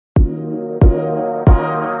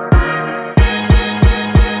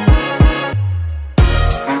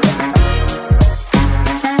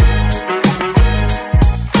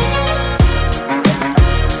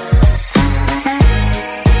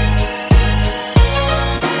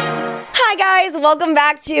welcome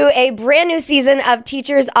back to a brand new season of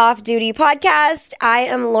Teachers Off Duty podcast. I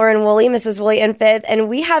am Lauren Woolley, Mrs. Woolley in fifth, and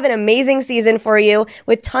we have an amazing season for you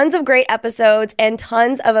with tons of great episodes and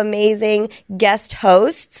tons of amazing guest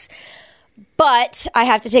hosts. But I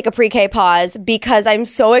have to take a pre-K pause because I'm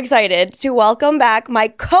so excited to welcome back my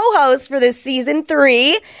co-host for this season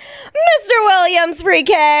 3, Mr. Williams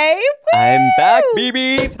pre-K. Woo! I'm back,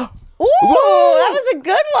 BBs. Ooh, that was a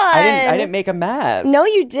good one. I didn't make a mess. No,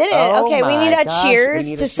 you didn't. Oh okay, we need a gosh, cheers we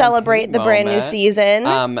need to a celebrate the brand new moment.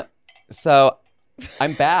 season. So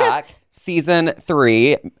I'm back, season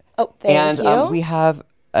 3. Oh, thank you. And we have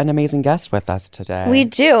an amazing guest with us today. We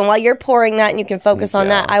do. And while you're pouring that and you can focus on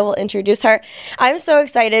that, I will introduce her. I'm so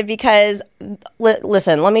excited because,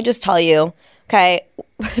 listen, let me just tell you, okay,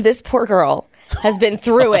 this poor girl has been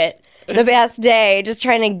through it. The past day, just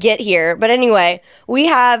trying to get here. But anyway, we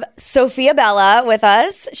have Sophia Bella with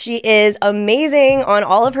us. She is amazing on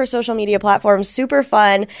all of her social media platforms, super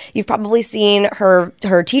fun. You've probably seen her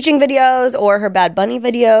teaching videos or her Bad Bunny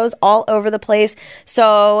videos all over the place.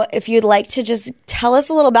 So if you'd like to just tell us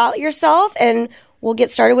a little about yourself, and we'll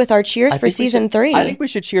get started with our cheers for season 3. I think we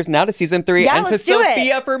should cheers now to season 3 Yeah, and to let's do it.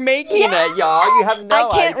 Sophia for making it, y'all. You have no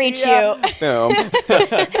I can't idea. reach you. Boom.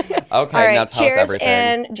 Okay, All right, now tell cheers us everything.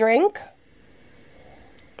 and drink.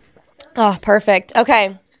 Oh, perfect.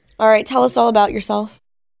 Okay. All right, tell us all about yourself.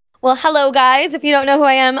 Well, hello, guys. If you don't know who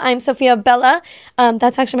I am, I'm Sophia Bella.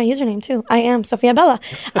 That's actually my username, too. I am Sophia Bella.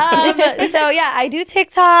 So, yeah, I do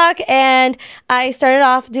TikTok, and I started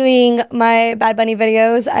off doing my Bad Bunny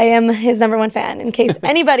videos. I am his #1 fan, in case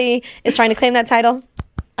anybody is trying to claim that title.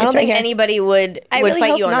 I don't think anybody would really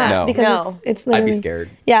fight hope you on not, that. No. because it's I'd literally... be scared.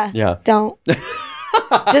 Yeah. Don't.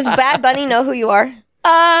 Does Bad Bunny know who you are?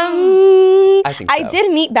 I think so. I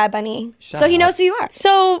did meet Bad Bunny. So he knows who you are.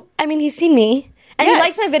 So, I mean, he's seen me, and Yes. he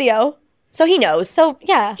likes my video. So he knows. So,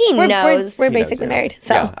 yeah. He we're, knows. We're He knows, basically yeah. married.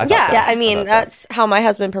 So, Yeah, I thought Yeah, so. I mean, thought so. that's how my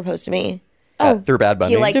husband proposed to me. Through Bad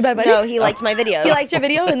Bunny. He liked Through Bad Bunny? No, he liked my videos. he liked your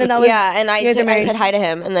video, and then that was... Yeah, and you guys are I married. said hi to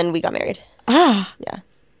him, and then we got married. Ah. Yeah.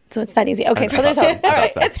 So it's that easy. Okay, so there's so. hope. All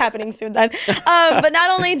right, so. it's happening soon then. But not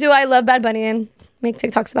only do I love Bad Bunny and make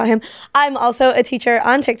TikToks about him, I'm also a teacher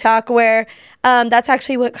on TikTok where that's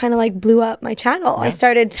actually what kind of like blew up my channel. I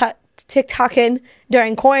started TikToking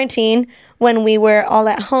during quarantine when we were all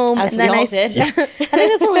at home. As and we then all I did. think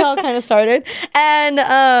that's when we all kind of started. And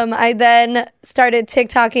I then started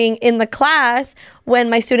TikToking in the class when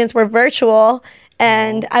my students were virtual.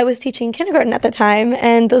 And I was teaching kindergarten at the time,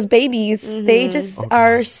 and those babies, they just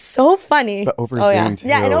are so funny. But over yeah. Zoom, too.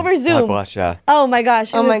 Yeah, and over Zoom. God bless ya. Oh my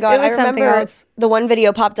gosh. Oh my God. It was I something remember else. the one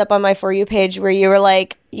video popped up on my For You page where you were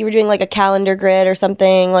like, you were doing like a calendar grid or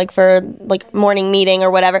something, like for like morning meeting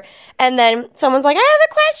or whatever. And then someone's like, I have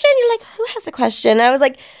a question. You're like, who has a question? And I was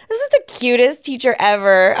like, this is the cutest teacher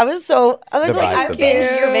ever. I was The like, vibes I of binged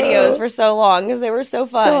that. your videos for so long because they were so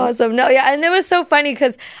fun. So awesome. No, yeah. And it was so funny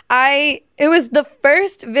because it was the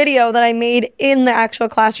first video that I made in the actual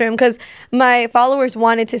classroom because my followers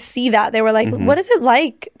wanted to see that. They were like, what is it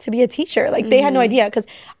like to be a teacher? Like, they had no idea because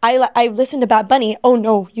I listened to Bad Bunny. Oh,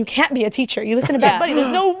 no, you can't be a teacher. You listen to Bad Bunny. There's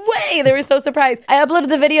no way. They were so surprised. I uploaded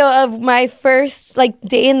the video of my first, like,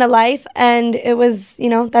 day in the life, and it was,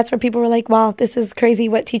 that's where people were like, wow, this is crazy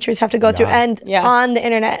what teachers have to go through. And on the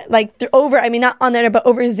internet, like, not on the internet, but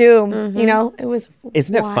over Zoom, it was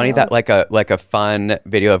Isn't it funny that like a fun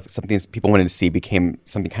video of something people wanted to see became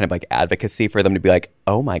something kind of like advocacy for them to be like,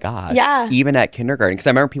 oh my gosh. Yeah. Even at kindergarten. Because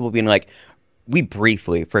I remember people being like, we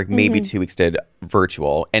briefly, for maybe 2 weeks, did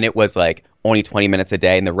virtual. And it was like only 20 minutes a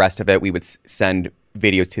day. And the rest of it, we would send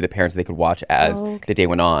videos to the parents that they could watch as the day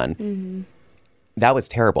went on. That was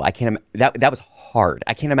terrible. That was hard.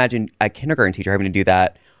 I can't imagine a kindergarten teacher having to do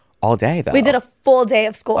that all day, though. We did a full day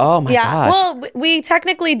of school. Oh my gosh. Well, we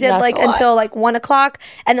technically did That's like a lot. until like 1:00,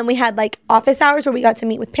 and then we had like office hours where we got to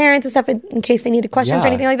meet with parents and stuff in case they needed questions or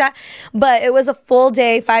Yeah. anything like that. But it was a full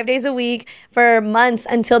day, 5 days a week for months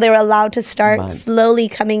until they were allowed to start slowly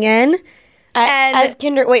coming in. And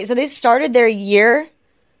Wait, so they started their year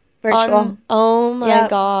virtual. Oh my Yep.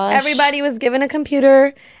 gosh. Everybody was given a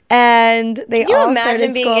computer, and they Can you all imagine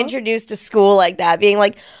started being school. introduced to school like that? Being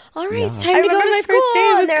like, all right, it's time I to go remember to my school. first day.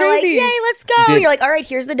 It was and they're crazy. like, yay, let's go. And you're like, all right,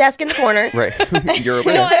 here's the desk in the corner. Right. You're over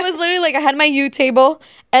No, there. it was literally like I had my U table,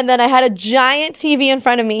 and then I had a giant TV in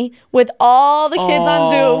front of me with all the kids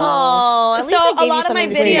on Zoom. Oh, at least So they a gave you lot of my something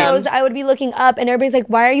to see. videos, I would be looking up, and everybody's like,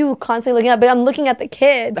 "Why are you constantly looking up?" But I'm looking at the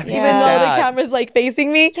kids, even though sad. the camera's like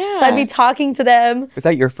facing me. So Yeah. I'd be talking to them. Was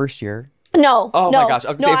that your first year? No. Oh no, my gosh, I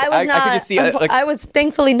was no, gonna say, I was I not. could just see, like- I was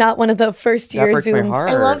thankfully not one of the first That year breaks my Zoom. heart.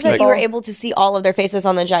 I love that Like- you were able to see all of their faces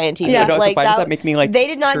on the giant TV. Yeah. No, so why does that make me, like, they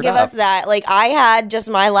did not teared give up? us that. Like I had just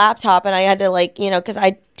my laptop and I had to like, because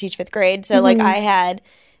I teach fifth grade. So like I had,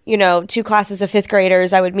 2 classes of fifth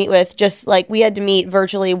graders I would meet with, just like we had to meet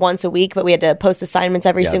virtually once a week, but we had to post assignments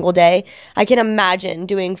every single day. I can imagine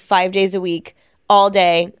doing 5 days a week, all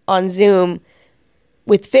day on Zoom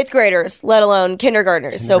with fifth graders, let alone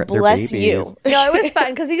kindergartners. So They're bless you. babies. No, it was fun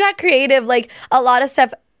because you got creative. Like a lot of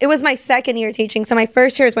stuff. It was my second year teaching. So my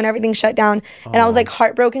first year is when everything shut down. And I was like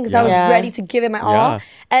heartbroken because I was Yeah. ready to give it my all. Yeah.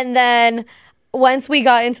 And then once we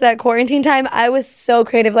got into that quarantine time, I was so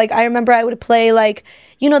creative. Like I remember I would play like,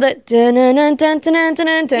 that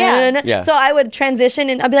Yeah. So I would transition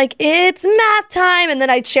and I'd be like, it's math time. And then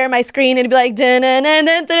I'd share my screen and it'd be like,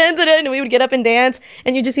 and we would get up and dance.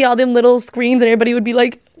 And you just see all them little screens and everybody would be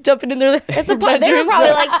like jumping in their They were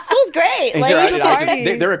probably like, school's great. And Like, you're- was a I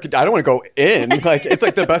party. I don't want to go in. Like, it's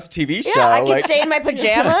like the best TV show. yeah, I could like, stay in my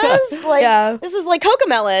pajamas. Like, Yeah. this is like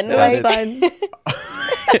Cocomelon. It was Like, fun.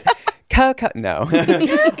 No.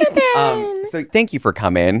 So thank you for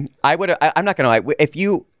coming. I'm not gonna lie. If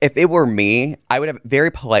it were me, I would have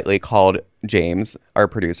very politely called James, our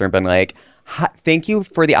producer, and been like, "Thank you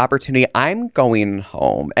for the opportunity. I'm going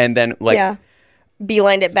home," and then like, Yeah.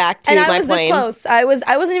 beelined it back to And my I was plane. this close. I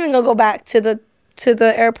wasn't even gonna go back to the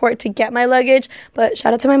airport to get my luggage. But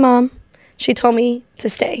shout out to my mom. She told me to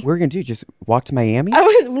stay. "What are we gonna do? Just walk to Miami?" I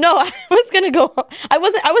was gonna go. I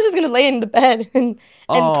was just gonna lay in the bed and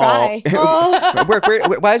cry.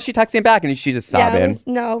 Why is she texting back and she's just Yeah,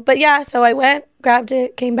 sobbing? but yeah. So I went, grabbed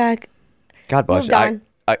it, came back. God bless Moved you. on.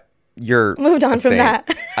 You're Moved on a from saint. that.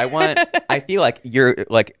 I feel like you're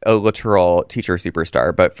like a literal teacher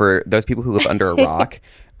superstar, but for those people who live under a rock,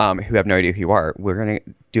 who have no idea who you are, we're going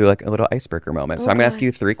to do like a little icebreaker moment. So I'm going to ask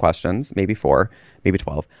you 3 questions, maybe 4, maybe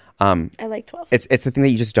 12. I like 12. It's the thing that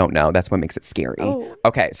you just don't know. That's what makes it scary. Oh.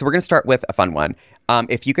 Okay, so we're going to start with a fun one.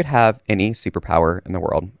 If you could have any superpower in the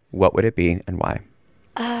world, what would it be and why?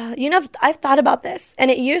 I've thought about this,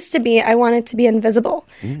 and it used to be I wanted to be invisible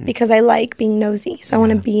because I like being nosy. So I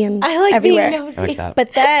want to be I like everywhere. being nosy. I like that.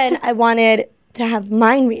 But then I wanted to have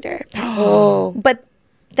mind reader powers. But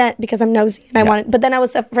that because I'm nosy and I wanted, but then I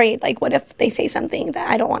was afraid, like, what if they say something that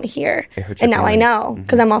I don't want to hear? It hurts your And now I feelings. know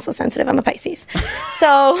because I'm also sensitive. I'm a Pisces.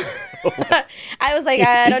 So I was like,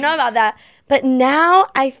 I don't know about that. But now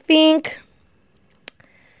I think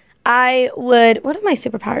I would, what would my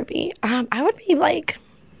superpower be? I would be like,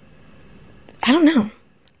 I don't know.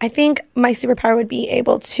 I think my superpower would be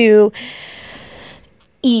able to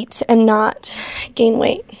eat and not gain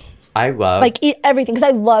weight. I love Like eat everything because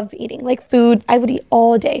I love eating. Like food, I would eat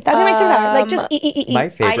all day. That would be my superpower. Like just eat. my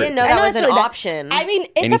favorite. I didn't know I that know was it's an really bad. option. I mean,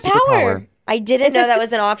 Any it's a power. superpower. I didn't It's a know that su-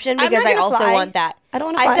 was an option I'm because not I gonna also fly. want that. I don't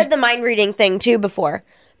wanna I fly. said the mind reading thing too before.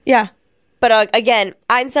 Yeah. But again,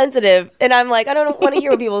 I'm sensitive and I'm like, I don't want to hear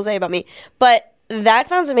what people say about me. But that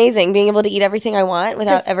sounds amazing, being able to eat everything I want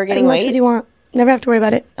without Just ever getting as much weight. as you want. Never have to worry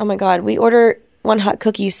about it. Oh my God, we order One Hot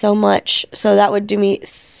Cookie so much. So that would do me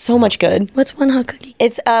so much good. What's one hot cookie?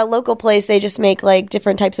 It's a local place. They just make like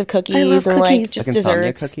different types of cookies love and like cookies. just Like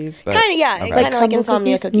insomnia desserts. cookies, but- Kind of, yeah. Okay. Kind of like crumble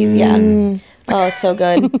insomnia cookies? cookies. Yeah. Oh, it's so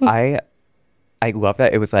good. I love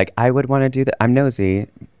that. It was like, I would want to do that. I'm nosy.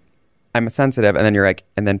 I'm sensitive. And then you're like,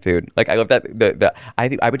 and then food. Like, I love that.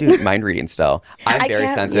 I would do mind reading still. I'm I very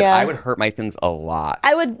can't- sensitive. Yeah. I would hurt my feelings a lot.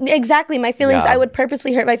 I would exactly my feelings. Yeah. I would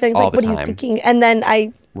purposely hurt my feelings. All Like, the what are time. you thinking? And then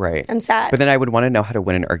Right. I'm sad. But then I would want to know how to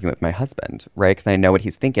win an argument with my husband, right? Because I know what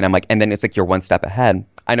he's thinking. I'm like, and then it's like you're one step ahead.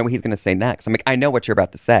 I know what he's going to say next. I'm like, I know what you're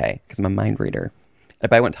about to say because I'm a mind reader.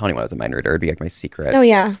 If I wouldn't tell anyone I was a mind reader, it'd be like my secret. Oh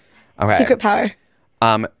yeah. Okay. Secret power.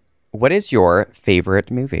 What is your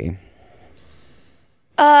favorite movie?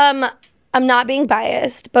 I'm not being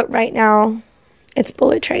biased, but right now it's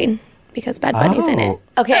Bullet Train because Bad Bunny's in it.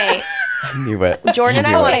 Okay. I knew it. Jordan and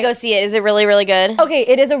I want to go see it. Is it really, really good? Okay,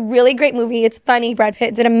 it is a really great movie. It's funny. Brad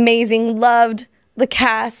Pitt did amazing. Loved the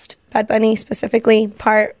cast. Bad Bunny specifically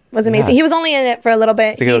part was amazing. Yeah. He was only in it for a little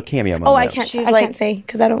bit. like a little cameo Oh, I moment. can't. She's I like- can't say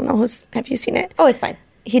because I don't know who's. Have you seen it? Oh, it's fine.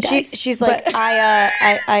 He does. She's like,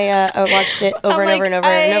 I watched it over I'm and over and over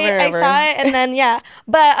and over and over. I saw it and then yeah,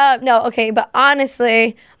 but no, okay. But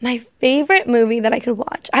honestly, my favorite movie that I could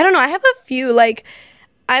watch. I don't know. I have a few. Like,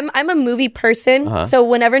 I'm a movie person, so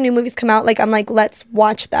whenever new movies come out, like I'm like, let's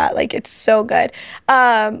watch that. Like it's so good.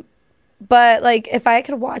 But like if I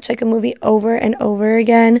could watch like a movie over and over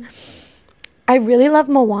again, I really love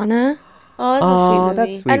Moana. Oh, that's a sweet movie.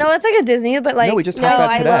 That's sweet. I know it's like a Disney, but like No, we just talked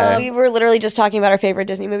about it today. We were literally just talking about our favorite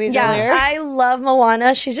Disney movies earlier. I love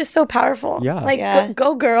Moana. She's just so powerful. Yeah. Like, Yeah.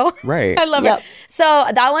 Go girl. Right. I love Yep. her. So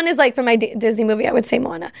that one is like for my Disney movie, I would say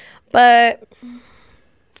Moana. But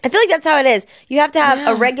I feel like that's how it is. You have to have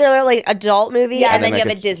a regular like adult movie, and then you like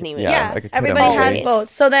have a Disney movie. yeah, yeah, like a kiddo everybody has movie. both.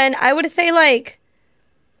 So then I would say like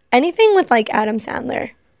anything with like Adam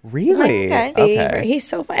Sandler. Really? Okay. Favorite. He's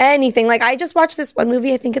so fun. Anything. Like I just watched this one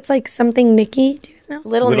movie. I think it's like something Nicky. Do you guys know?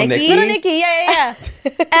 Little Nicky. Little Nicky. Yeah.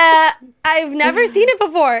 I've never seen it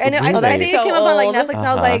before, and I Really? think it So came up on like old. Netflix, and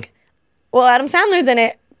I was like, "Well, Adam Sandler's in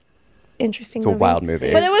it." Interesting. It's a wild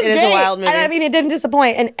movie. but it was It is a great. wild movie. And I mean, it didn't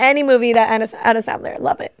disappoint. And any movie that Adam Sandler,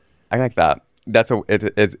 love it. I like that.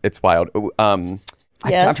 It's wild. I'm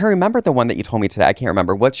Yes. trying to remember the one that you told me today. I can't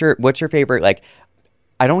remember. What's your favorite, like,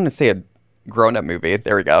 I don't want to say a grown-up movie.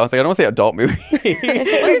 There we go. I was like, I don't want to say adult movie. What's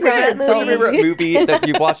your grown-up What's your movie? favorite movie that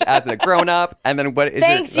you watched as a grown-up? And then what is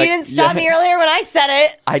Thanks, your, you didn't stop me earlier when I said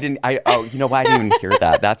it. You know what? I didn't even hear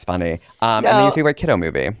that. That's funny. And then your favorite kiddo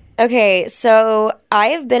movie. Okay, so I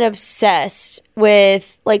have been obsessed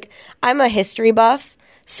with, like, I'm a history buff,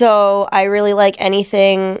 so I really like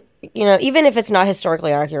anything, you know, even if it's not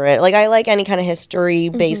historically accurate. Like, I like any kind of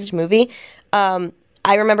history-based movie.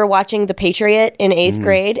 I remember watching The Patriot in 8th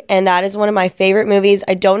grade, and that is one of my favorite movies.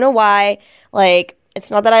 I don't know why. Like,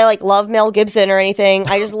 it's not that I, like, love Mel Gibson or anything.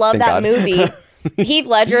 I just love Thank that God. movie. Heath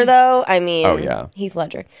Ledger, though, I mean, Oh, yeah. Heath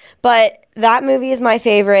Ledger. But that movie is my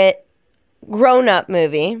favorite grown-up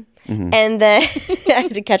movie. And then I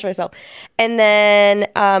had to catch myself. And then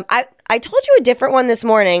I told you a different one this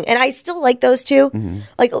morning, and I still like those two.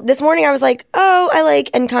 Like this morning, I was like, oh, I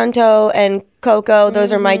like Encanto and Coco.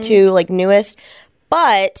 Those are my two like newest.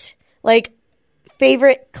 But like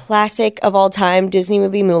favorite classic of all time Disney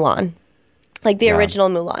movie, Mulan, like the original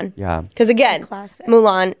Mulan. Yeah. Because again, Classic.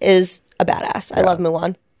 Mulan is a badass. I love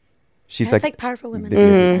Mulan. She's That's like powerful women.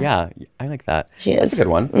 Yeah, I like that. She That's is. a good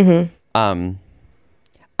one.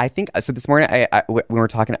 I think so. This morning, when we were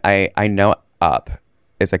talking, I know Up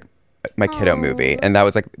is like my kiddo movie, and that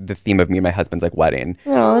was like the theme of me and my husband's like wedding.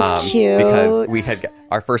 Oh, that's cute. Because we had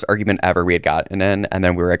our first argument ever we had gotten in, and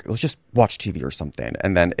then we were like, let's just watch TV or something,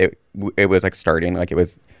 and then it was like starting like it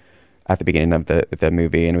was at the beginning of the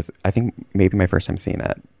movie, and it was I think maybe my first time seeing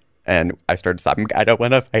it. And I started stopping. I don't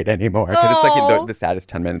want to fight anymore because it's like the saddest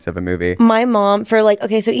 10 minutes of a movie. My mom, for like,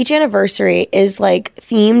 okay, so each anniversary is like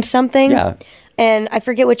themed something. Yeah. And I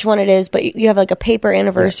forget which one it is, but you have like a paper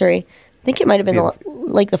anniversary. I think it might have been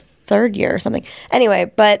like the third year or something.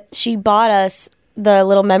 Anyway, but she bought us the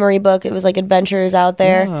little memory book. It was like Adventures Out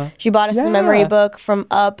There. Yeah. She bought us the memory book from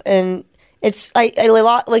Up, and it's like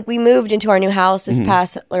we moved into our new house this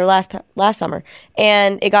past or last summer,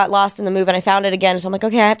 and it got lost in the move, and I found it again. So I'm like,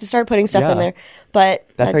 okay, I have to start putting stuff in there. But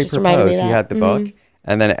That's that how he just reminded me proposed. of that. He had the book,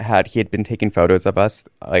 and then he had been taking photos of us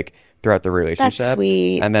like throughout the relationship.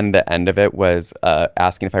 sweet. And then the end of it was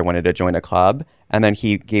asking if I wanted to join a club, and then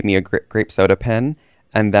he gave me a grape soda pin,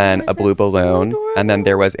 and then a blue balloon, and then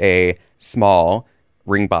there was a small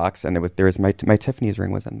ring box, and there was my Tiffany's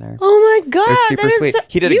ring was in there. Oh my god, It was super that is sweet. so-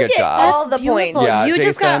 He did a you good get job. all the Beautiful. points. Yeah, you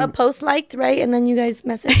just got a Jason- post liked, right? And then you guys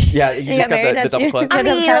messaged. Yeah, you And just got married. the That's double you. click. I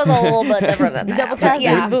mean, it was a little bit different than that. Double tap,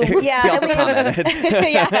 Yeah, boom. yeah. He also commented.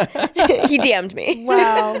 Yeah, he DM'd me.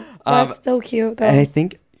 Wow, that's so cute. Though. And I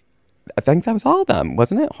think that was all of them,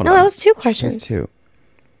 wasn't it? Hold no, on. that was two It questions. was two.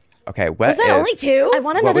 Okay, Was that only two? I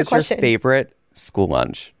want What another was question. your favorite school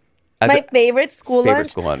lunch? My favorite school favorite lunch.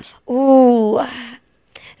 school lunch. Ooh.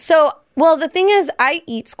 So, well, the thing is, I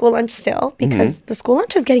eat school lunch still because the school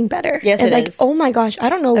lunch is getting better. Yes, and it like, is. oh my gosh, I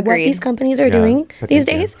don't know what Agreed. these companies are Yeah, doing but these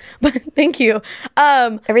thank you. days, but thank you.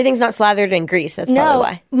 Everything's not slathered in grease. That's probably No,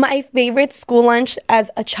 why. my favorite school lunch as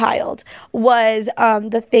a child was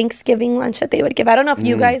the Thanksgiving lunch that they would give. I don't know if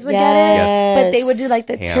you guys would get it, Yes. but they would do like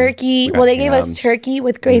the Ham. turkey. We got Well, they gave us ham. turkey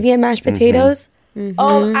with gravy and mashed potatoes.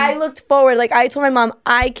 Oh, I looked forward. Like I told my mom,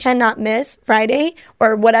 I cannot miss Friday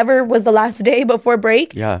or whatever was the last day before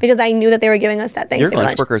break Yeah. because I knew that they were giving us that Your Thanksgiving lunch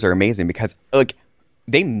lunch. workers are amazing because like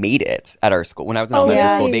they made it at our school. When I was in elementary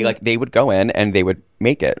yeah. school, they would go in and they would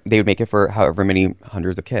make it. They would make it for however many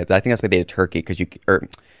hundreds of kids. I think that's why they did turkey because ham.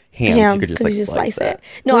 You could just 'cause like you slice it.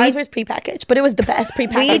 No, ours was prepackaged, but it was the best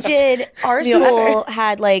prepackaged. We did. Our meal school ever.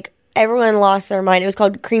 had like everyone lost their mind. It was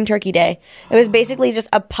called Cream Turkey Day. It was basically just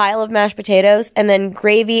a pile of mashed potatoes and then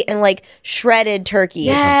gravy and like shredded turkey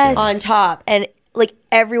Yes. on top. And like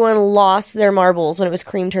everyone lost their marbles when it was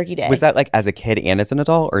cream turkey day. Was that like as a kid and as an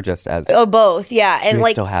adult, or just as? Oh, both, yeah. And they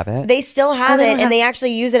like still have it? They still have it, and they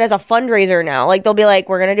actually use it as a fundraiser now. Like they'll be like,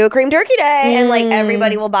 "We're gonna do a cream turkey day," and like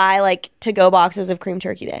everybody will buy like to-go boxes of cream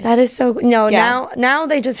turkey day. That is so now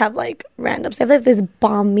they just have like randoms. They have like this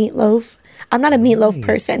bomb meatloaf. I'm not a meatloaf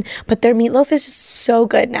person, but their meatloaf is just so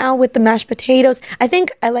good now with the mashed potatoes. I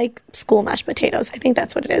think I like school mashed potatoes. I think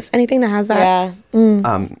that's what it is. Anything that has that.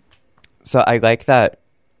 Yeah. So I like that.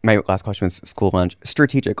 My last question was school lunch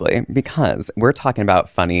strategically, because we're talking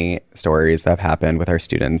about funny stories that have happened with our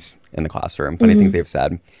students in the classroom, funny things they've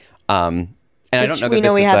said. And I don't know that we know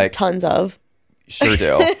this we is have like tons of. Sure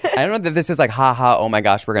do. I don't know that this is like, haha, oh my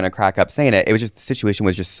gosh, we're going to crack up saying it. It was just, the situation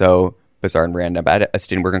was just so bizarre and random. I had a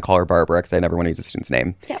student, we're going to call her Barbara because I never want to use a student's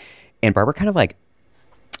name. Yep. And Barbara kind of like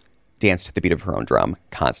danced to the beat of her own drum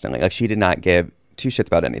constantly. Like she did not give two shits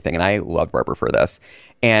about anything. And I loved Barbara for this.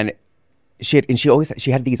 And she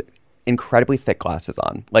had these incredibly thick glasses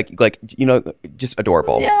on, like, you know, just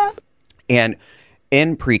adorable. Yeah. And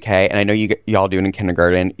in pre-K, and I know y'all do it in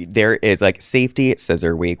kindergarten, there is like safety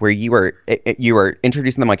scissor week where you are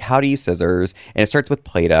introducing them like how to use scissors, and it starts with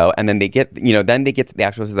Play-Doh, and then they get to the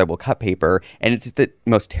actual scissors that will cut paper, and it's the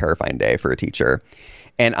most terrifying day for a teacher.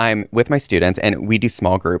 And I'm with my students, and we do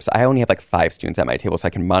small groups. I only have like 5 students at my table, so I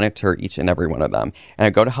can monitor each and every one of them. And I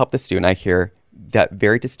go to help the student, I hear that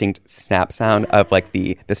very distinct snap sound of like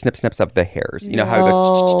the snip snips of the hairs. You know how it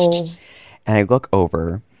goes, and I look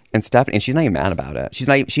over, and Stephanie, and she's not even mad about it.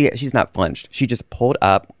 She's not flinched. She just pulled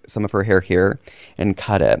up some of her hair here and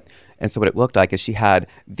cut it. And so what it looked like is she had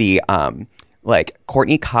the like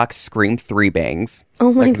Courtney Cox Scream 3 bangs,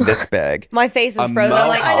 like God. this big. My face is frozen. I'm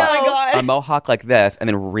like, oh my God. A mohawk like this, and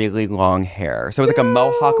then really long hair. So it was like a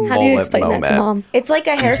mohawk mullet How do you explain moment. that to mom? It's like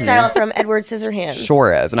a hairstyle from Edward Scissorhands.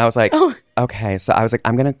 Sure is. And I was like, okay. So I was like,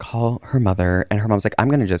 I'm going to call her mother. And her mom's like, I'm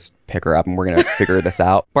going to just pick her up and we're going to figure this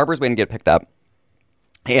out. Barbara's waiting to get picked up.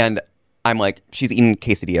 And I'm like, she's eating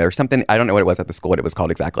quesadilla or something. I don't know what it was at the school, what it was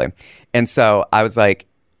called exactly. And so I was like,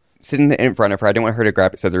 sitting in front of her. I didn't want her to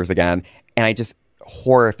grab scissors again. And I just,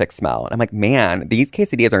 horrific smell. And I'm like, man, these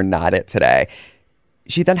quesadillas are not it today.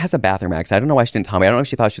 She then has a bathroom accident. I don't know why she didn't tell me. I don't know if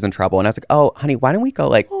she thought she was in trouble. And I was like, oh, honey, why don't we go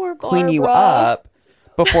like clean you up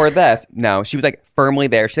before this? No, she was like firmly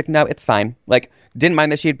there. She's like, no, it's fine. Like, didn't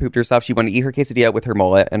mind that she had pooped herself. She wanted to eat her quesadilla with her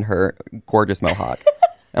mullet and her gorgeous mohawk.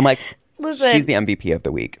 I'm like, Listen, she's the MVP of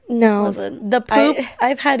the week. No, Listen, the poop.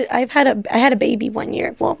 I had a baby one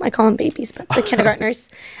year. Well, I call them babies, but the kindergartners.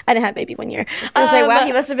 I didn't have a baby one year. I was gonna say, wow,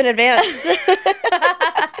 he must have been advanced.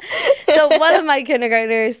 So one of my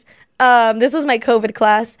kindergartners, this was my COVID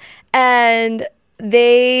class, and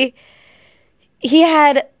he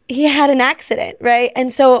had an accident, right?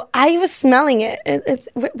 And so I was smelling it.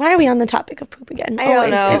 Why are we on the topic of poop again? I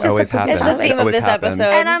don't know. It's It always just a poop happens. It's the theme of this episode.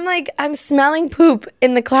 And I'm smelling poop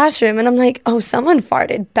in the classroom, and I'm like, oh, someone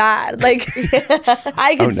farted bad. Like,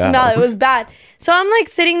 I could no. smell it. It was bad. So I'm like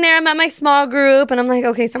sitting there, I'm at my small group, and I'm like,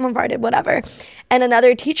 okay, someone farted, whatever. And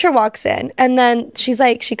another teacher walks in, and then she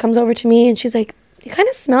comes over to me, and she's like, it kind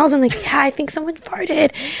of smells. I'm like, yeah, I think someone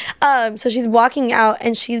farted. So she's walking out,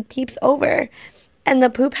 and she peeps over, and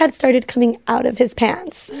the poop had started coming out of his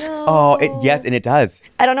pants. No. Oh, yes, and it does.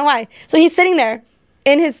 I don't know why. So he's sitting there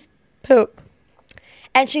in his poop.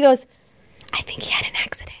 And she goes, I think he had an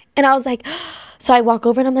accident. And I was like, so I walk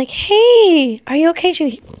over and I'm like, hey, are you okay?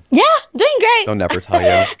 She's like, yeah, doing great. They'll never tell you.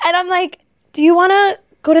 And I'm like, do you want to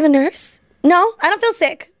go to the nurse? No, I don't feel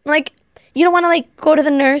sick. I'm like, you don't want to like go to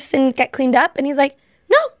the nurse and get cleaned up? And he's like,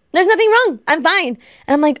 no, there's nothing wrong. I'm fine.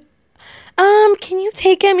 And I'm like, can you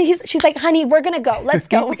take him? And she's like, honey, we're going to go. Let's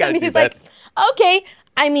go. We gotta and do he's this. like, okay.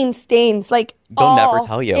 I mean, stains. Like, They'll never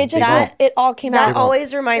tell you. It just They won't. it all came out. That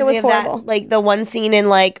always reminds It was me of horrible. that, like the one scene in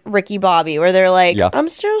like Ricky Bobby where they're like, Yeah. I'm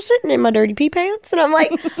still sitting in my dirty pee pants. And I'm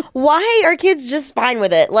like, why are kids just fine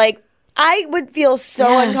with it? Like, I would feel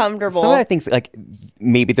so uncomfortable. Some of the things, like,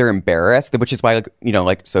 maybe they're embarrassed, which is why, like, you know,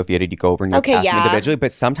 like, Sophia, did you go over and you Okay, ask them yeah. individually?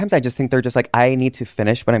 But sometimes I just think they're just like, I need to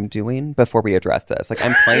finish what I'm doing before we address this. Like,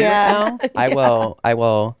 I'm playing Yeah. right now. I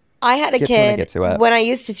will. I had a Get to when I kid get to it. when I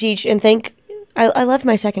used to teach, and I love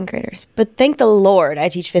my second graders, but thank the Lord I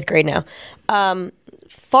teach fifth grade now.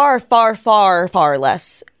 Far, far, far, far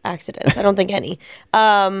less accidents. I don't think any.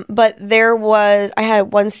 But I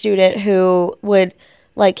had one student who would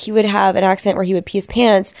have an accident where he would pee his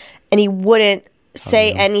pants and he wouldn't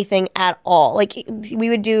say anything at all. Like, we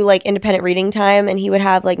would do like independent reading time, and he would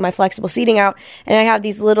have like my flexible seating out, and I have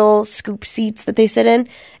these little scoop seats that they sit in,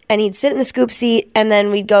 and he'd sit in the scoop seat, and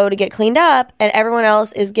then we'd go to get cleaned up, and everyone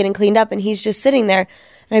else is getting cleaned up, and he's just sitting there,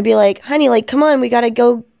 and I'd be like, honey, like, come on, we gotta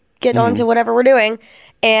go get on to whatever we're doing.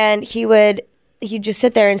 And he would he'd just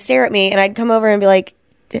sit there and stare at me, and I'd come over and be like,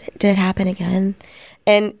 did it happen again?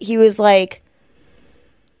 And he was like,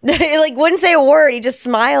 like wouldn't say a word. He just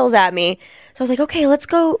smiles at me. So I was like, okay, let's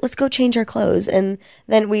go change our clothes. And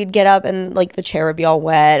then we'd get up and like the chair would be all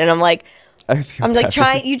wet. And I'm like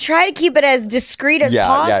try to keep it as discreet as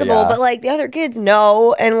possible, but like the other kids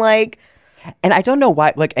know. And I don't know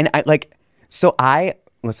why,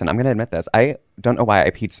 listen, I'm going to admit this. I don't know why I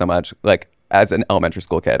peed so much, like as an elementary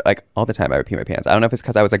school kid, like all the time I would pee my pants. I don't know if it's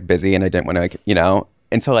because I was like busy and I didn't want to, like,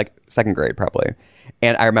 until like second grade probably.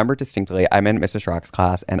 And I remember distinctly, I'm in Mrs. Schrock's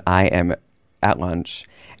class and I am at lunch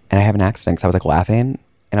and I have an accident because I was like laughing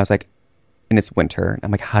and I was like, and it's winter.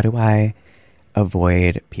 I'm like, how do I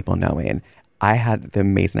avoid people knowing? I had the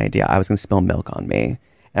amazing idea. I was going to spill milk on me.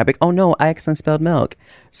 And I'd be like, oh no, I accidentally spilled milk.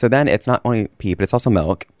 So then it's not only pee, but it's also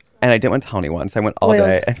milk. And I didn't want to tell anyone. So I went all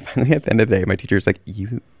day. And finally at the end of the day, my teacher's like,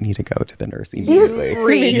 you need to go to the nurse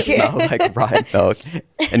immediately. You smell like rotten milk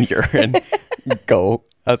and urine. Go.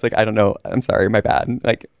 I was like, I don't know. I'm sorry. My bad.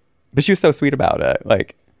 Like, but she was so sweet about it.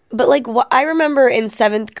 Like, but like I remember in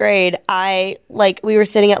 7th grade, we were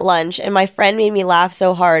sitting at lunch and my friend made me laugh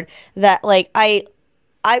so hard that like I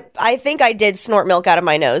think I did snort milk out of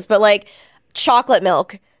my nose, but like chocolate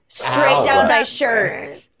milk straight down my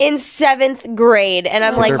shirt in 7th grade. And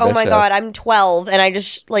I'm like, oh my God, I'm 12 and I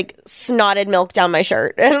just like snotted milk down my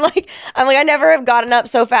shirt. And like, I'm like, I never have gotten up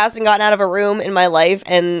so fast and gotten out of a room in my life.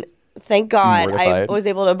 And thank God I was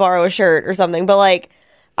able to borrow a shirt or something. But like,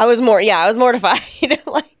 I was mortified.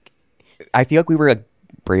 Like, I feel like we were like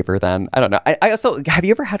braver then. I don't know. I also, have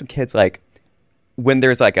you ever had kids like when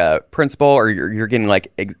there's like a principal or you're getting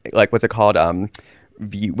like what's it called?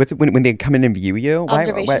 View. What's it when they come in and view you?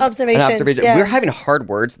 Observation. Yeah. We're having hard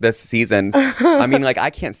words this season. I mean, like I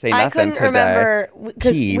can't say nothing I couldn't today. Remember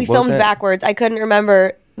because we filmed backwards. I couldn't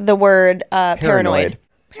remember the word paranoid.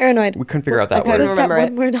 Paranoid. We couldn't figure out that word. I couldn't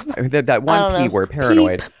remember it. That one P word,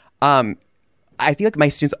 paranoid. I feel like my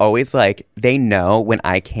students always like they know when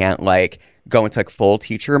I can't like go into like full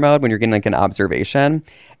teacher mode when you're getting like an observation,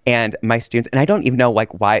 and my students, and I don't even know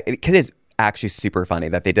like why, because it's actually super funny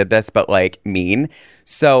that they did this, but like mean.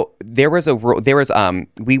 So have you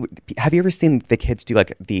ever seen the kids do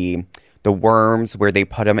like the worms where they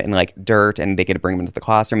put them in like dirt and they get to bring them into the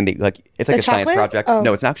classroom and they like it's like a chocolate? science project. Oh.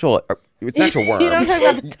 No, it's an actual worm. You know what I'm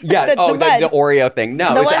talking about? The Oreo thing.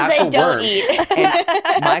 No, the it's ones actual they don't worms. eat.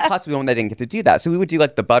 And my class was the one that didn't get to do that. So we would do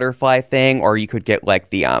like the butterfly thing, or you could get like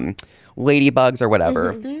the ladybugs or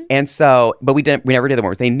whatever. Mm-hmm. And so, but we never did the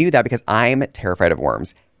worms. They knew that because I'm terrified of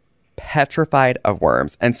worms. Petrified of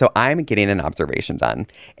worms. And so I'm getting an observation done.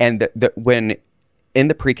 And when in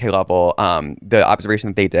the pre-K level, the observation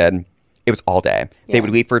that they did, it was all day. Yeah. They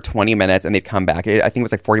would leave for 20 minutes and they'd come back. I think it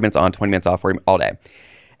was like 40 minutes on, 20 minutes off, all day.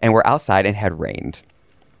 And we're outside and it had rained.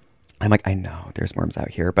 I'm like, I know there's worms out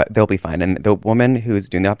here, but they'll be fine. And the woman who's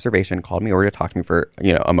doing the observation called me over to talk to me for,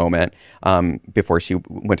 a moment before she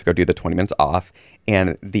went to go do the 20 minutes off.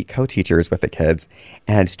 And the co-teachers with the kids,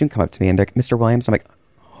 and a student come up to me and they're like, Mr. Williams. I'm like,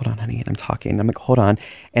 hold on, honey. And I'm talking. I'm like, hold on.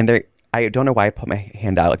 And I don't know why I put my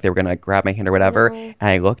hand out. Like they were going to grab my hand or whatever. No. And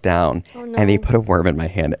I looked down and they put a worm in my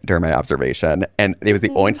hand during my observation. And it was the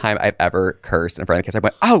only time I've ever cursed in front of the kids. I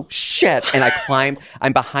went, oh shit. And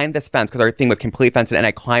I'm behind this fence because our thing was completely fenced in. And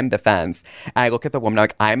I climbed the fence and I look at the woman. I'm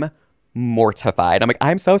like, I'm mortified. I'm like,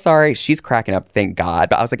 I'm so sorry. She's cracking up. Thank God.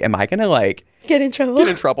 But I was like, am I going to like get in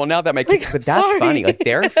trouble now that my kids, but that's sorry. funny. Like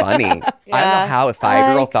they're funny. Yeah. I don't know how a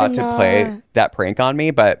 5-year-old thought to play that prank on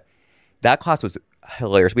me, but that class was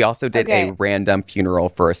hilarious. We also did a random funeral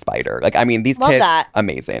for a spider. Like, I mean, these kids,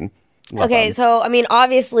 amazing. Love them. So, I mean,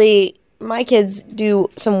 obviously, my kids do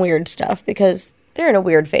some weird stuff because they're in a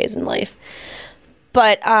weird phase in life.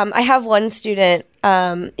 But I have one student,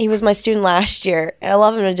 he was my student last year, and I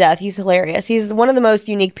love him to death. He's hilarious. He's one of the most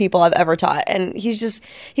unique people I've ever taught. And he's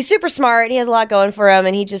super smart. He has a lot going for him,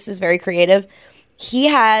 and he just is very creative. He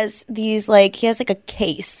has a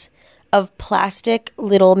case of plastic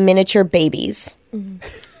little miniature babies. Mm-hmm.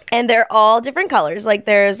 And they're all different colors. Like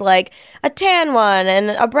there's like a tan one and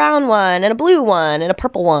a brown one and a blue one and a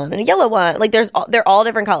purple one and a yellow one. Like they're all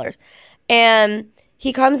different colors. And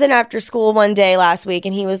he comes in after school one day last week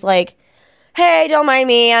and he was like, hey, don't mind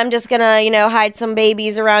me. I'm just gonna, hide some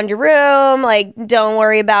babies around your room. Like, don't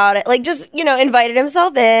worry about it. Like, just, invited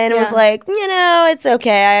himself in and was like, it's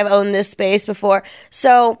okay. I have owned this space before.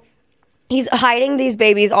 So he's hiding these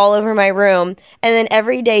babies all over my room. And then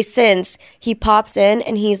every day since, he pops in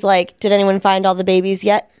and he's like, did anyone find all the babies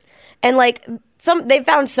yet? And like, they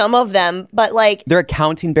found some of them, but like... They're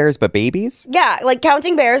counting bears, but babies? Yeah, like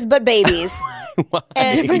counting bears, but babies.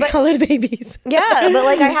 And, Different colored babies. yeah, but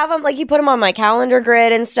like I have them, like you put them on my calendar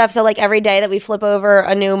grid and stuff. So like every day that we flip over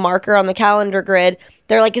a new marker on the calendar grid,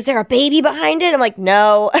 they're like, "Is there a baby behind it?" I'm like,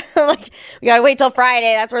 "No." I'm like, "We gotta wait till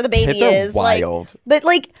Friday. That's where the baby Kids are is." wild. Like, but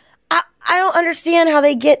like, I don't understand how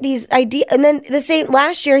they get these ideas. And then the same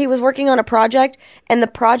last year, he was working on a project, and the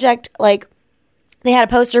project like. They had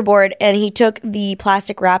a poster board, and he took the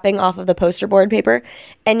plastic wrapping off of the poster board paper,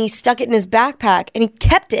 and he stuck it in his backpack, and he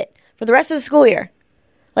kept it for the rest of the school year.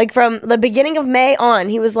 Like from the beginning of May on,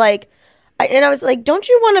 he was like, and I was like, don't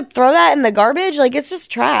you want to throw that in the garbage? Like, it's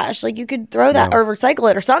just trash. Like, you could throw that or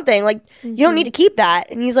recycle it or something. Like, you don't need to keep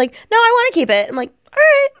that. And he's like, no, I want to keep it. I'm like, all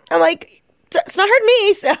right. I'm like, it's not hurting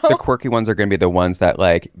me. So The quirky ones are going to be the ones that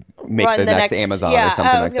like make run the next Amazon yeah, or something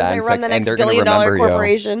I was like gonna that. say, It's run like- the and next they're gonna billion-dollar remember you.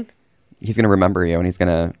 corporation. He's going to remember you and he's going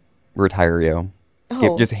to retire you.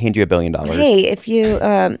 Oh. Just hand you $1 billion. Hey, if you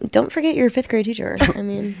don't forget your 5th grade teacher. I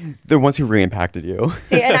mean, The ones who really impacted you.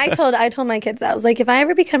 See, and I told my kids that I was like, if I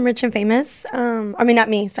ever become rich and famous, I mean, not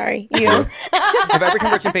me, sorry, you. If I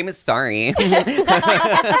become rich and famous, sorry.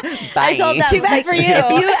 I told them, Too bad like, for you.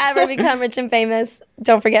 if you ever become rich and famous,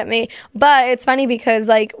 don't forget me. But it's funny because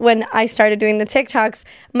like when I started doing the TikToks,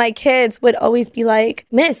 my kids would always be like,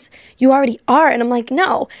 Miss, you already are. And I'm like,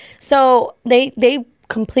 no. So they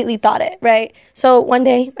completely thought it, right? So one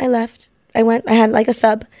day I left. I had like a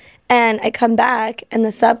sub, and I come back, and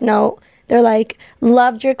the sub note, they're like,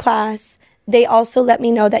 loved your class. They also let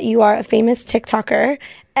me know that you are a famous TikToker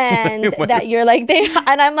and that you're like,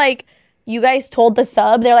 and I'm like, you guys told the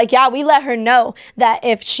sub? They're like, yeah, we let her know that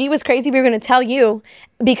if she was crazy, we were going to tell you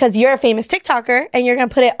because you're a famous TikToker and you're going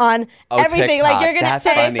to put it on everything. TikTok. Like, you're going to That's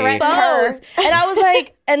say funny. expose. And I was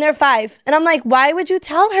like, and they're 5. And I'm like, why would you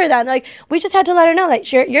tell her that? And they're like, we just had to let her know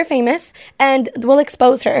that you're famous and we'll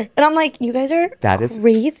expose her. And I'm like, you guys are That is-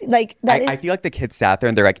 crazy. Like, that is. I feel like the kids sat there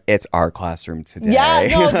and they're like, it's our classroom today. Yeah,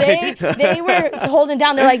 no, they were holding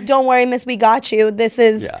down. They're like, "Don't worry, Miss, we got you. This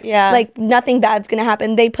is Yeah. like nothing bad's gonna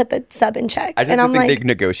happen." They put the sub in check, I just and don't I'm think like, they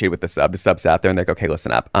negotiate with the sub. The sub sat there and they're like, okay,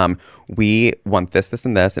 listen up. We want this, this,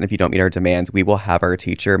 and this. And if you don't meet our demands, we will have our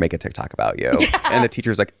teacher make a TikTok about you. And the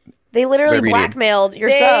teacher's like, they literally What do we need? blackmailed your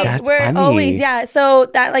they sub. That's were funny. always So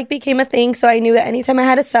that like became a thing. So I knew that anytime I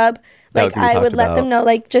had a sub, That like was what we I would talked let about. them know,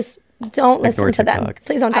 like just don't listen Ignore to them. TikTok.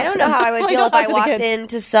 Please don't talk I don't to know them. how I would Like, feel don't if I talk to the walked kids.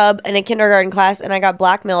 into sub in a kindergarten class and I got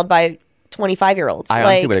blackmailed by 25-year-olds. I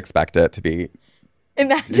honestly would expect it to be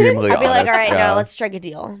Imagine. really I'd be like, honest. all right, Yeah. no, let's strike a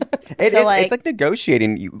deal. It So, is- it's like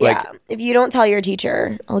negotiating. You, like, yeah, if you don't tell your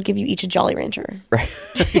teacher, I'll give you each a Jolly Rancher. right.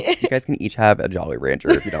 You guys can each have a Jolly Rancher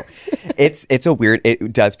if you don't. It's a weird,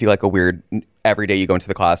 it does feel like a weird, every day you go into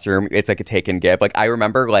the classroom, it's like a take and give. Like I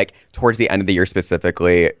remember like towards the end of the year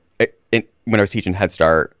specifically, when I was teaching Head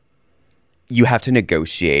Start, you have to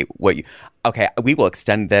negotiate okay, we will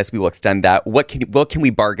extend this, we will extend that. What can we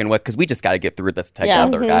bargain with? Because we just got to get through this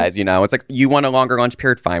together, guys. You know, it's like, you want a longer lunch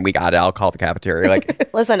period? Fine, we got it. I'll call the cafeteria. Like,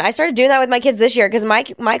 Listen, I started doing that with my kids this year because my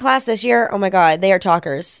class this year, oh my God, they are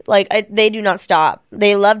talkers. Like, they do not stop.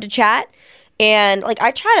 They love to chat. And, like, I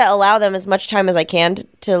try to allow them as much time as I can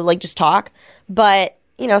to like, just talk. But,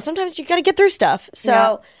 you know, sometimes you got to get through stuff.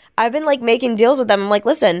 So I've been, like, making deals with them. I'm like,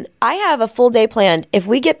 listen, I have a full day planned. If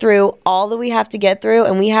we get through all that we have to get through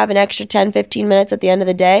and we have an extra 10, 15 minutes at the end of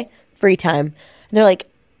the day, free time. And they're like,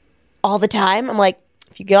 all the time? I'm like,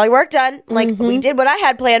 if you get all your work done, I'm like, we did what I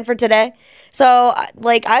had planned for today. So,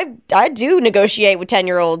 like, I do negotiate with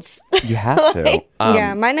 10-year-olds. you have to.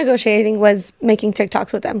 Yeah, my negotiating was making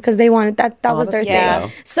TikToks with them because they wanted that was their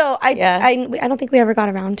that's thing. So I don't think we ever got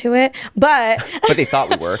around to it, but But they thought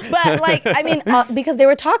we were. but like I mean because they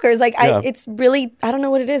were talkers. Like it's really, I don't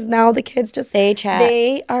know what it is now. The kids just They chat.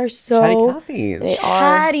 They are Chatty so Cathy's.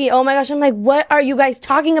 chatty. Oh my gosh, I'm like, what are you guys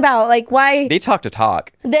talking about? Like, why They talk to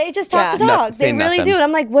talk. they just talk to Yeah. talk? Say They really nothing. do. And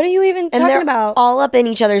I'm like, what are you even And talking they're about? all up in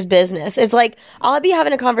each other's business. It's like I'll be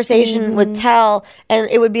having a conversation with Tell, and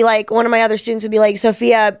it would be like one of my other students would be like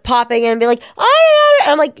Sophia popping in and be like,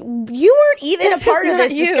 and I'm like, you weren't even This a part is of not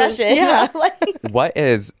this you. discussion. Yeah. Like, What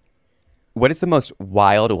is the most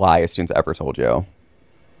wild lie a student's ever told you?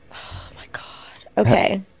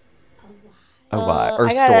 okay, A lie or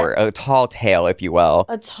I gotta- story, a tall tale, if you will.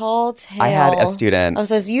 a tall tale. I had a student. Oh,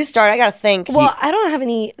 says you start. I gotta think. Well, I don't have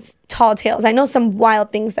any tall tales. I know some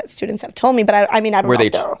wild things that students have told me, but I mean, I don't Were know they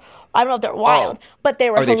if they're, I don't know if they're wild, but they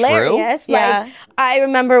were Are they true? hilarious. Yeah. Like, I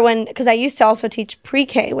remember because I used to also teach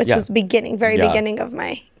pre-K, which Yeah. was the beginning, very Yeah. beginning of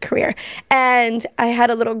my career. And I had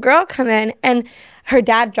a little girl come in, and her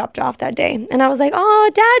dad dropped her off that day. And I was like,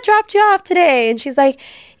 oh, dad dropped you off today. And she's like,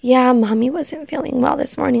 yeah, mommy wasn't feeling well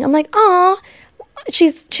this morning. I'm like, oh,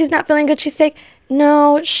 she's not feeling good. She's like,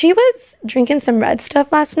 no, she was drinking some red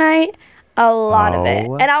stuff last night. a lot of it.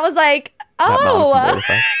 Oh. And I was like, That mom's oh.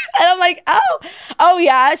 mortified. And I'm like, oh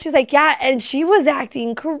yeah. She's like, yeah. And she was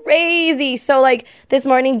acting crazy. So like this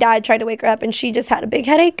morning, Dad tried to wake her up, and she just had a big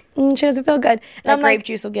headache. And she doesn't feel good. And That I'm grape like,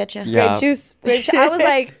 juice will get you. Yeah. grape juice. I was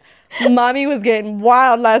like, Mommy was getting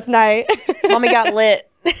wild last night. Mommy got lit.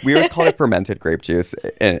 We always call it fermented grape juice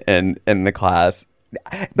in the class.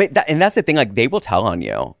 But that's the thing. Like they will tell on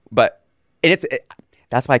you, but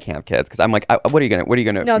that's why I can't have kids, because I'm like, what are you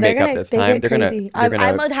gonna No, make up this time? They get crazy. I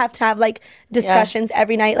would have to have like discussions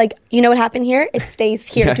every night. Like, you know what happened here? It stays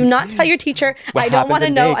here. Yeah. Do not tell your teacher. What I don't want to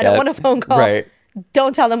happens in know. I don't want a Vegas. phone call. Right.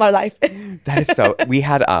 Don't tell them our life. That is so. We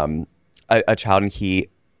had a child, and he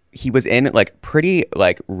was in like pretty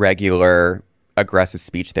like regular aggressive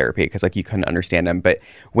speech therapy, because like you couldn't understand him. But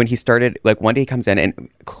when he started, like one day he comes in and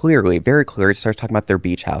very clearly starts talking about their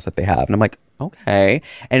beach house that they have, and I'm like, okay.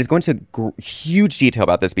 And it's going into huge detail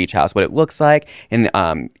about this beach house, what it looks like, and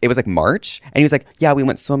it was like March, and he was like, yeah, we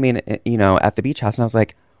went swimming, at the beach house, and I was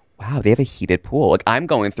like, wow, they have a heated pool. Like I'm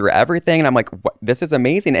going through everything, and I'm like, this is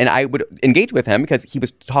amazing. And I would engage with him because he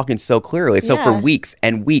was talking so clearly. So for weeks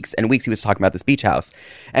and weeks and weeks, he was talking about this beach house,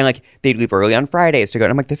 and like they'd leave early on Fridays to go.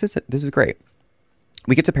 And I'm like, this is great.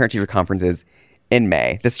 We get to parent-teacher conferences in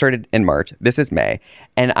May. This started in March. This is May.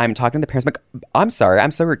 And I'm talking to the parents. I'm like, I'm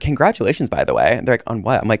sorry. Congratulations, by the way. And they're like, on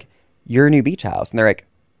what? I'm like, your new beach house. And they're like,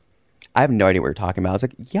 I have no idea what you're talking about. I was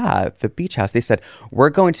like, yeah, the beach house. They said, we're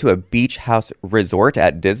going to a beach house resort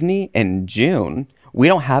at Disney in June. We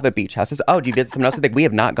don't have a beach house. I said, oh, do you visit someone else? Like, we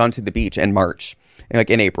have not gone to the beach in March. Like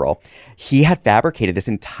in April. He had fabricated this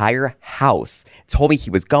entire house. Told me he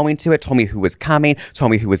was going to it. Told me who was coming. Told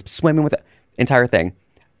me who was swimming with it. Entire thing.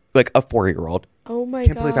 Like a 4-year-old. Oh my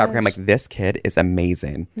Completely fabricated. I'm gosh. like, this kid is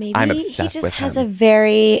amazing. Maybe I'm he obsessed just with has him. a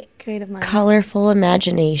very Creative mind. colorful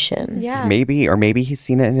imagination. Yeah. Maybe he's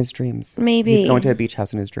seen it in his dreams. Maybe. He's going to a beach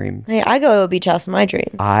house in his dreams. Hey, I go to a beach house in my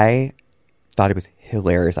dream. I thought it was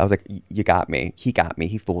hilarious. I was like, you got me. He got me.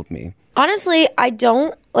 He fooled me. Honestly, I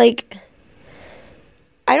don't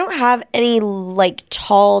have any like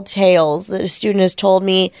tall tales that a student has told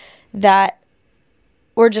me that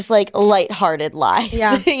were just like lighthearted lies.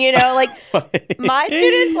 Yeah. Like my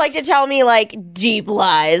students like to tell me like deep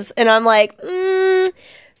lies, and I'm like, some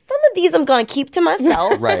of these I'm gonna keep to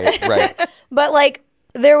myself. Right. But like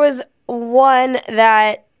there was one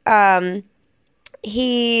that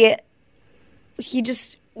he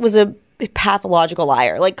just was a pathological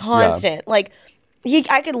liar, like constant. Like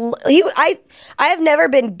I have never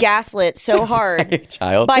been gaslit so hard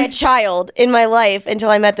Child. by a child in my life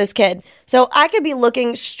until I met this kid. So I could be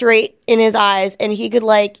looking straight in his eyes, and he could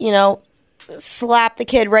slap the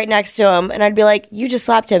kid right next to him, and I'd be like, you just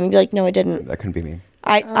slapped him. He'd be like, no, I didn't. That couldn't be me.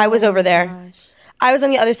 I was over there. Gosh. I was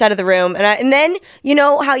on the other side of the room, and then you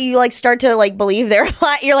know how you like start to like believe their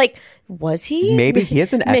lie. You're like, was he? Maybe he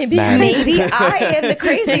is an X-Men. Maybe I am the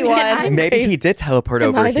crazy one. Maybe he did teleport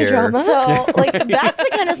over I the here. drama? So like that's the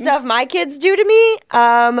kind of stuff my kids do to me.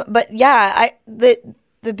 But yeah,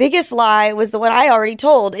 the biggest lie was the one I already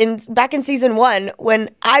told back in season 1 when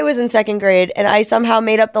I was in 2nd grade, and I somehow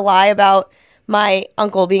made up the lie about my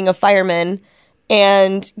uncle being a fireman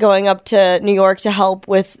and going up to New York to help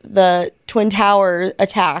with the Twin Tower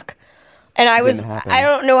attack. And I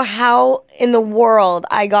don't know how in the world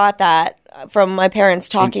I got that from my parents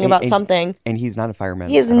talking about something. And he's not a fireman.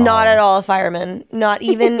 He is not at all a fireman, not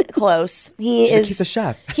even close. He's a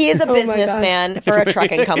chef. He is a my businessman for a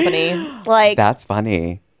trucking company. Like, That's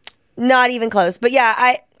funny. not even close. But yeah,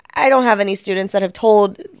 I don't have any students that have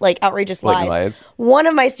told like outrageous Blatant lies. lies. One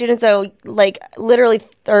of my students, though, like literally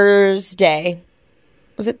Thursday.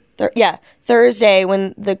 Was it? Thursday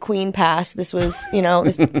when the Queen passed. This was,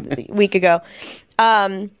 this a week ago.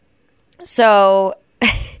 So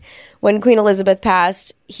when Queen Elizabeth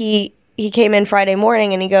passed, he came in Friday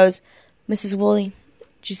morning and he goes, Mrs. Woolley,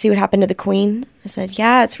 did you see what happened to the Queen? I said,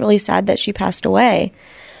 yeah, it's really sad that she passed away.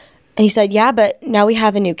 And he said, yeah, but now we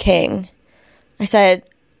have a new king. I said,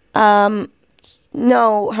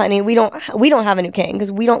 no, honey, we don't have a new king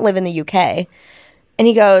because we don't live in the UK. And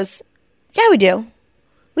he goes, yeah, we do.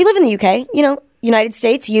 We live in the UK, United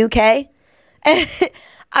States, UK. And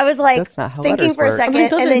I was like That's not how thinking letters for a work. second. I'm like,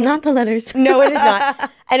 those and are then, not the letters. no, it is not.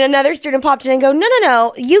 And another student popped in and go,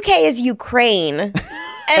 no, UK is Ukraine. And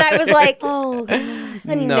I was like, Oh, God.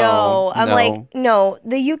 honey, No, no. I'm no. like, no,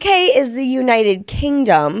 the UK is the United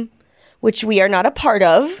Kingdom, which we are not a part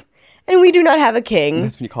of. And we do not have a king.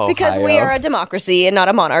 That's what you call because we Ohio. are a democracy and not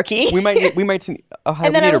a monarchy. We might need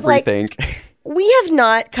And then a I was like- rethink. We have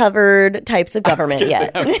not covered types of government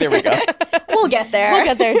yet. There we go. We'll get there. We'll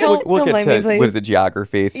get there. Don't We'll blame get me, to please. what is it,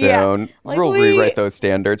 geography soon. Yeah. Like we'll rewrite those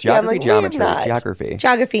standards. Yeah, I'm Geography, like, we have geometry, not. geography.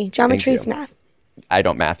 Geography, geometry you. is math. I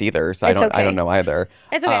don't math either, so It's I okay. don't know either.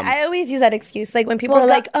 It's okay. I always use that excuse. Like when people Well, are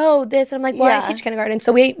like, "Oh, this," and I'm like, "Well, Yeah. I teach kindergarten,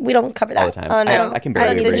 so we don't cover that all the time. Oh, no. I can I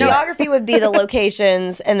don't barely need The to read. know it. geography would be the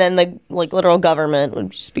locations, and then the like literal government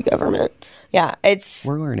would just be government. Yeah, it's.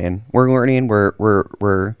 We're learning. We're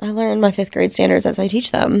I learn my 5th grade standards as I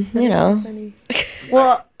teach them. You know.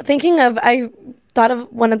 Well, thinking of, I thought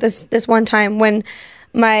of one of this one time when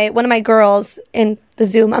one of my girls in the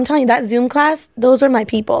Zoom. I'm telling you, that Zoom class, those were my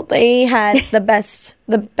people. They had the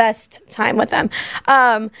best time with them.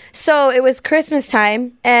 So it was Christmas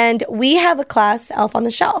time, and we have a class, Elf on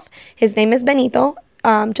the Shelf. His name is Benito,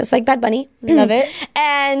 just like Bad Bunny. Love it.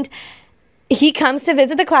 And he comes to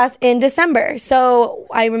visit the class in December. So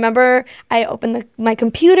I remember I opened my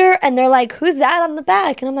computer and they're like, "Who's that on the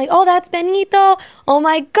back?" And I'm like, "Oh, that's Benito. Oh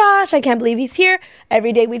my gosh, I can't believe he's here."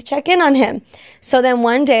 Every day we'd check in on him. So then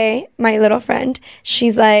one day, my little friend,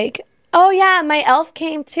 she's like, "Oh yeah, my elf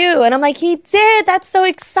came too." And I'm like, "He did? That's so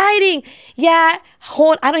exciting." Yeah,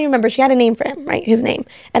 I don't even remember. She had a name for him, right? His name.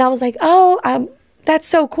 And I was like, "Oh, that's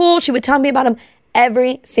so cool." She would tell me about him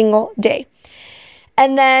every single day.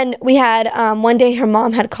 And then we had, one day her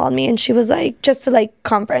mom had called me and she was like, just to like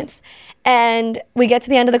conference. And we get to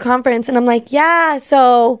the end of the conference and I'm like, yeah,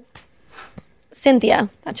 so Cynthia,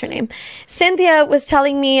 that's her name. Cynthia was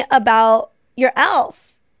telling me about your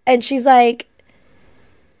elf. And she's like,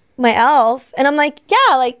 "My elf?" And I'm like,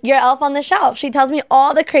 "Yeah, like your elf on the shelf." She tells me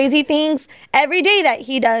all the crazy things every day that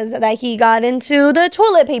he does, that he got into the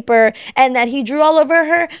toilet paper and that he drew all over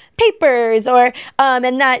her papers, or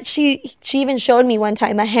and that she even showed me one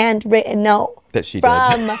time a handwritten note That she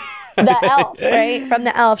from the elf, right? From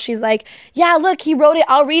the elf. She's like, "Yeah, look, he wrote it.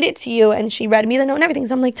 I'll read it to you." And she read me the note and everything.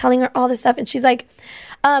 So I'm like telling her all this stuff. And she's like,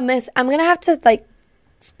 "Miss, I'm going to have to like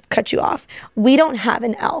cut you off. We don't have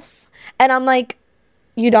an elf." And I'm like,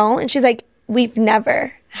 "You don't?" And she's like, "We've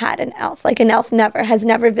never had an elf. Like an elf has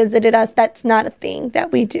never visited us. That's not a thing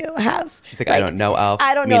that we do have." She's like, "I don't know elf.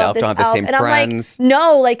 I don't Me and know elf this don't have the elf." same And friends." I'm like,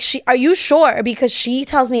 "No, like are you sure?" Because she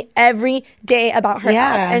tells me every day about her Yeah.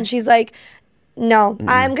 elf. And she's like, "No,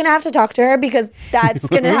 I'm gonna have to talk to her because that's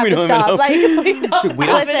gonna have We to don't even stop." know. Like We don't,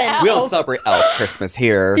 Listen. we don't celebrate elf Christmas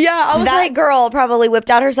here. yeah, I was That like, girl probably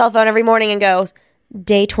whipped out her cell phone every morning and goes,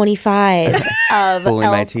 "Day 25 of Bully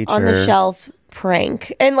my Elf on the teacher. Shelf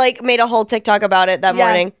prank," and like made a whole TikTok about it that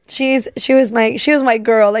morning. she was my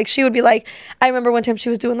girl. Like she would be like, I remember one time she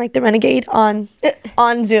was doing like the Renegade on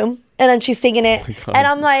Zoom, and then she's singing it, and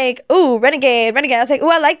I'm like, "Ooh, Renegade." I was like, "Ooh,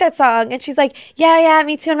 I like that song," and she's like, "Yeah,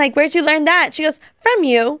 me too." I'm like, "Where'd you learn that?" She goes, "From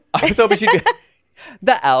you." I was hoping she'd go,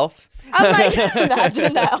 the elf. I'm like,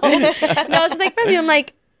 Imagine that. no, she's like, "From you." I'm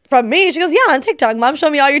like, "From me?" She goes, "Yeah, on TikTok. Mom showed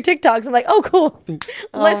me all your TikToks." I'm like, "Oh, cool.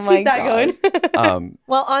 Let's my keep that going."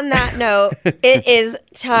 Well, on that note, it is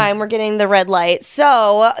time. We're getting the red light.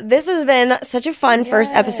 So this has been such a fun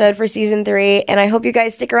first episode for season 3, and I hope you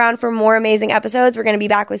guys stick around for more amazing episodes. We're going to be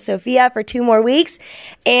back with Sophia for 2 more weeks,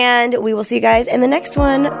 and we will see you guys in the next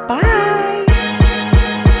one. Bye.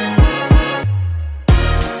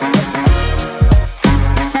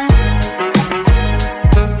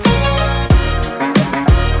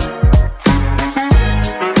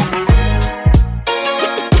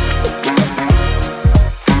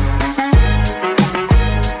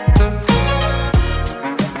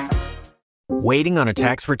 Waiting on a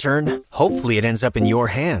tax return? Hopefully it ends up in your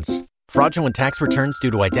hands. Fraudulent tax returns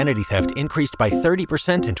due to identity theft increased by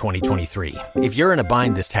 30% in 2023. If you're in a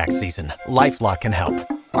bind this tax season, LifeLock can help.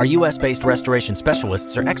 Our U.S.-based restoration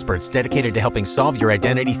specialists are experts dedicated to helping solve your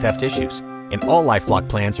identity theft issues. And all LifeLock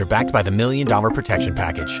plans are backed by the $1 Million Protection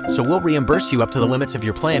Package. So we'll reimburse you up to the limits of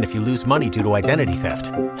your plan if you lose money due to identity theft.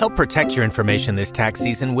 Help protect your information this tax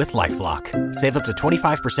season with LifeLock. Save up to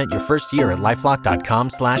 25% your first year at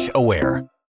LifeLock.com/aware.